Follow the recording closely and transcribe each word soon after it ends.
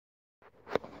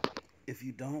If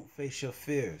you don't face your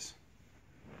fears,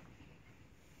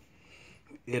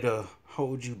 it'll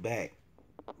hold you back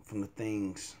from the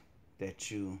things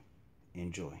that you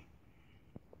enjoy.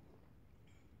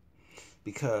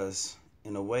 Because,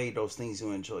 in a way, those things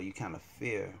you enjoy, you kind of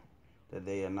fear that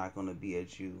they are not going to be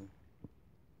as you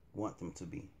want them to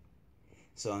be.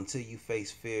 So, until you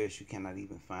face fears, you cannot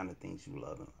even find the things you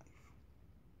love in life.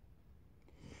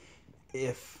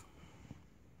 If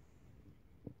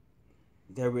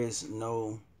there is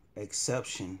no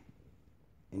exception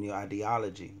in your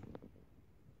ideology,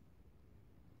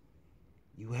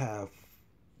 you have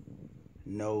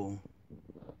no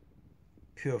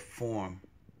pure form.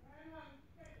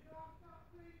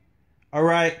 All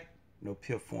right, no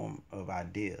pure form of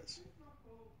ideas.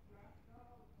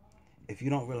 If you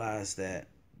don't realize that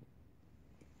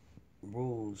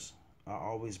rules are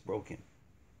always broken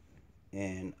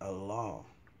and a law,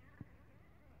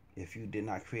 if you did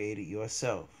not create it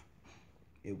yourself,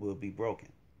 it will be broken.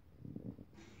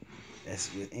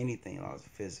 That's with anything: laws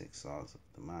of physics, laws of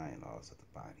the mind, laws of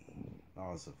the body,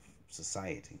 laws of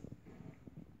society.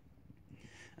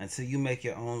 Until you make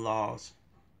your own laws,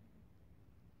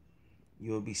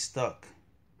 you will be stuck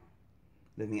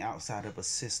living outside of a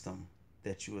system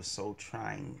that you are so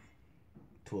trying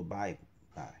to abide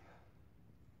by.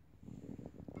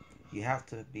 You have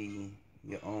to be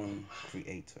your own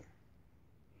creator.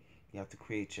 You have to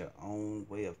create your own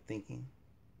way of thinking,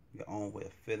 your own way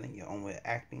of feeling, your own way of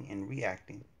acting and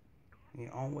reacting, and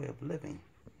your own way of living.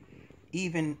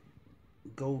 Even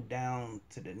go down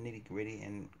to the nitty gritty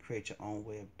and create your own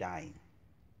way of dying.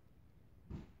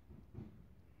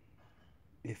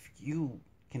 If you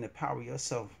can empower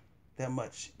yourself that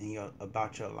much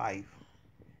about your life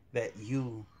that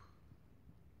you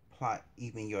plot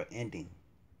even your ending,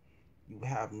 you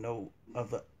have no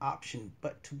other option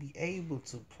but to be able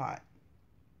to plot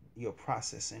your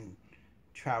process and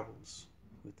travels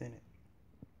within it,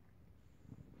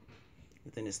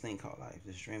 within this thing called life,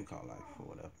 this dream called life, or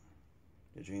whatever,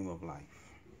 the dream of life.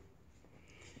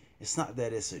 It's not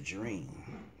that it's a dream,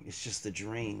 it's just the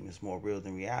dream is more real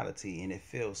than reality, and it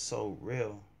feels so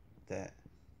real that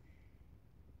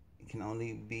it can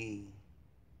only be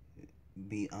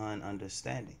beyond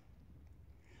understanding.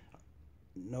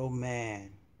 No man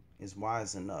is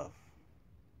wise enough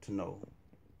to know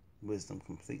wisdom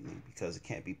completely, because it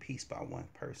can't be pieced by one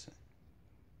person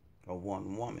or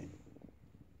one woman.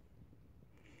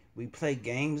 We play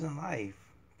games in life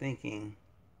thinking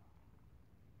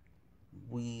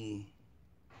we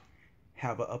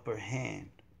have an upper hand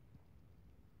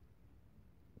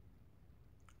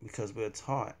because we're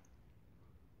taught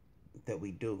that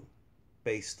we do,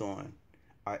 based on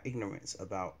our ignorance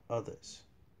about others,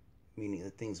 meaning the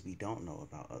things we don't know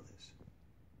about others.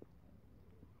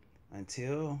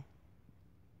 Until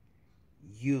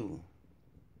you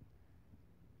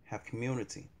have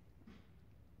community,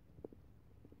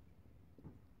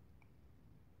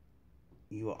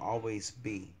 you will always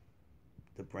be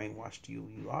the brainwashed you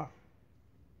are.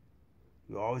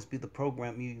 You will always be the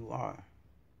program you are.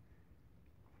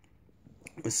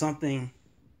 When something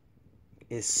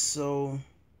is so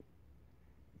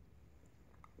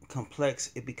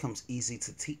complex, it becomes easy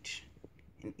to teach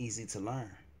and easy to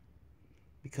learn,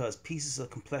 because pieces of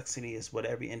complexity is what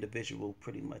every individual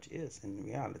pretty much is in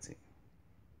reality.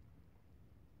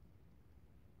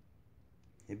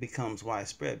 It becomes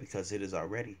widespread because it is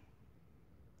already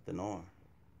the norm.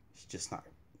 It's just not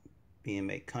being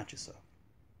made conscious of.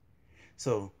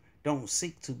 So don't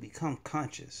seek to become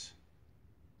conscious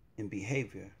in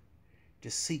behavior.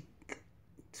 Just seek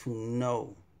to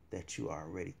know that you are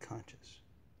already conscious,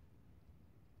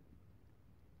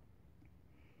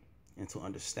 and to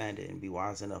understand it and be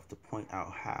wise enough to point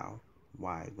out how,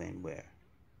 why, when, where,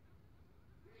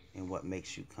 and what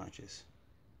makes you conscious,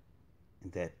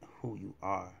 and that who you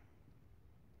are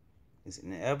is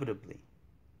inevitably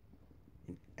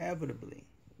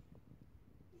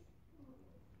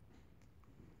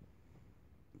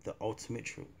the ultimate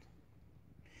truth.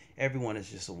 Everyone is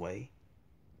just a way.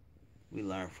 We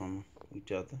learn from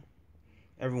each other.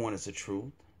 Everyone is a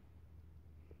truth.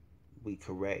 We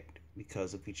correct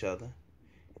because of each other.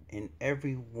 And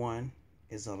everyone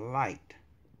is a light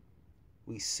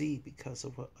we see because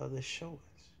of what others show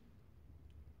us.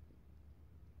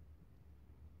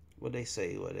 What they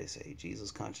say,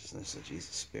 Jesus consciousness or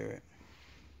Jesus spirit.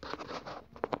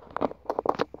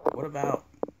 What about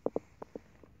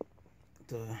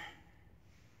the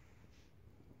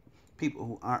people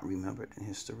who aren't remembered in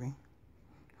history,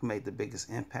 who made the biggest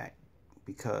impact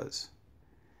because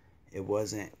it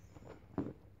wasn't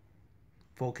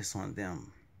focused on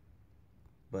them,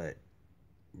 but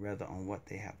rather on what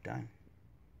they have done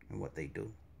and what they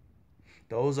do.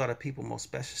 Those are the people most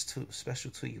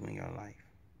special to you in your life.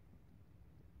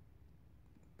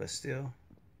 But still,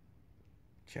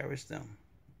 cherish them.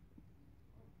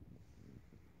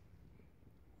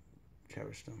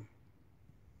 Cherish them.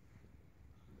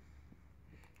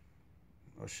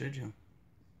 Or should you?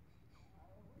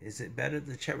 Is it better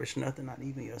to cherish nothing, not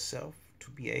even yourself,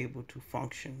 to be able to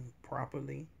function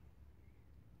properly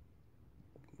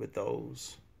with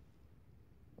those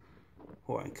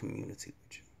who are in community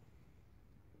with you?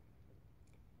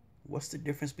 What's the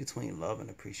difference between love and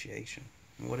appreciation?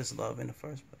 And what is love in the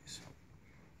first place?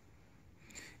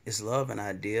 Is love an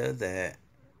idea that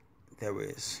there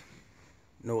is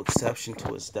no exception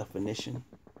to its definition?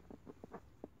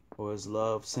 Or is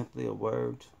love simply a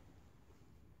word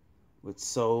with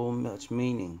so much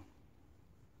meaning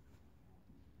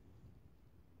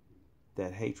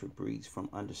that hatred breeds from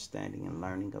understanding and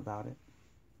learning about it?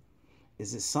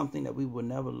 Is it something that we will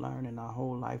never learn in our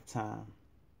whole lifetime,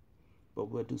 but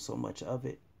we'll do so much of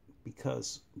it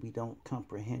because we don't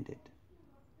comprehend it?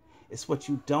 It's what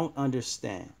you don't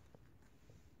understand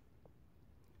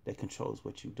that controls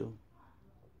what you do.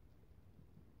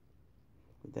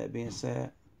 With that being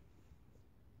said,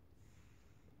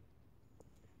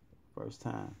 first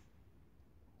time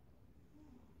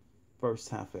for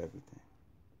everything.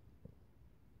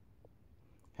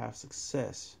 Have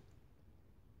success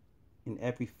in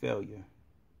every failure.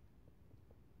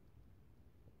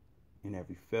 And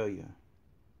every failure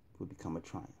will become a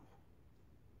triumph.